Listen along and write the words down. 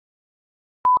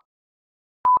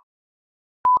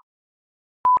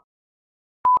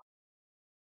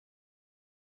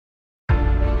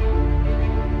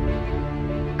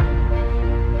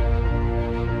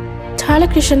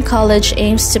Tarlac Christian College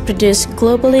aims to produce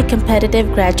globally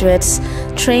competitive graduates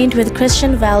trained with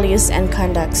Christian values and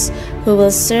conducts who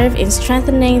will serve in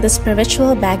strengthening the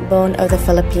spiritual backbone of the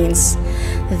Philippines.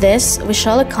 This we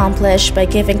shall accomplish by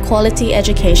giving quality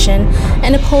education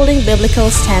and upholding biblical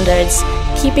standards,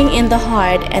 keeping in the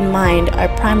heart and mind our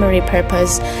primary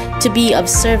purpose to be of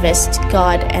service to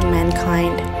God and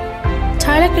mankind.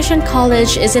 Tarlac Christian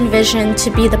College is envisioned to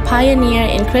be the pioneer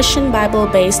in Christian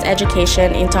Bible-based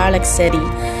education in Tarlac City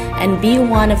and be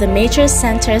one of the major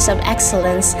centers of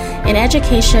excellence in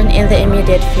education in the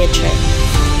immediate future.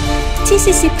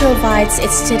 TCC provides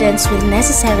its students with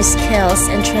necessary skills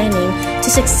and training to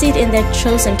succeed in their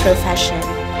chosen profession.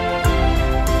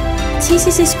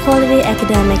 TCC's quality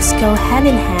academics go hand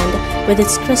in hand with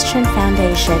its Christian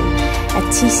foundation. At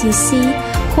TCC,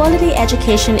 quality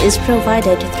education is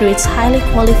provided through its highly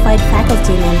qualified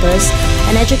faculty members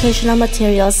and educational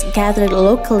materials gathered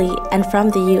locally and from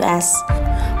the U.S.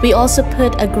 We also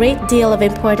put a great deal of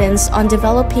importance on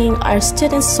developing our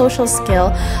students' social skill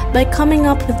by coming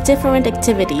up with different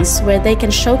activities where they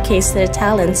can showcase their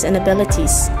talents and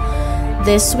abilities.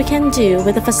 This we can do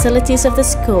with the facilities of the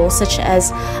school, such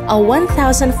as a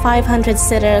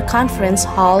 1,500-seater conference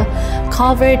hall,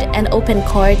 covered and open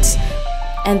courts,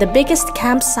 and the biggest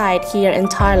campsite here in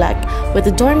Tarlac, with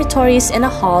the dormitories in a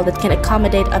hall that can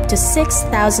accommodate up to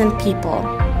 6,000 people.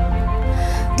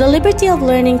 The liberty of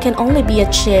learning can only be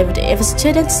achieved if a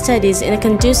student studies in a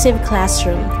conducive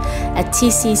classroom. At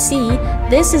TCC,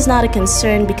 this is not a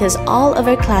concern because all of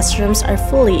our classrooms are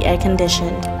fully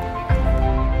air-conditioned.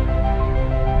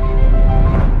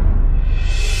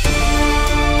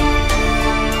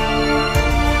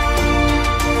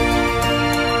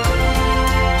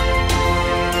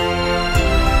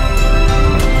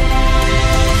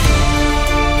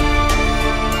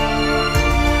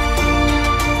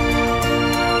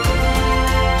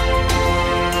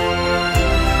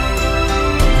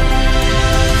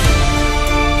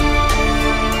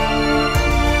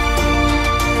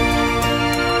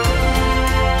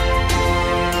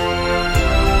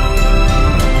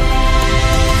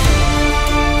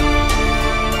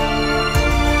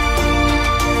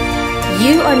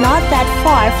 You are not that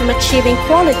far from achieving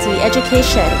quality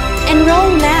education.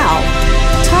 Enroll now!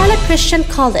 Tarlac Christian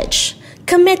College,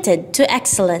 committed to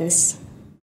excellence.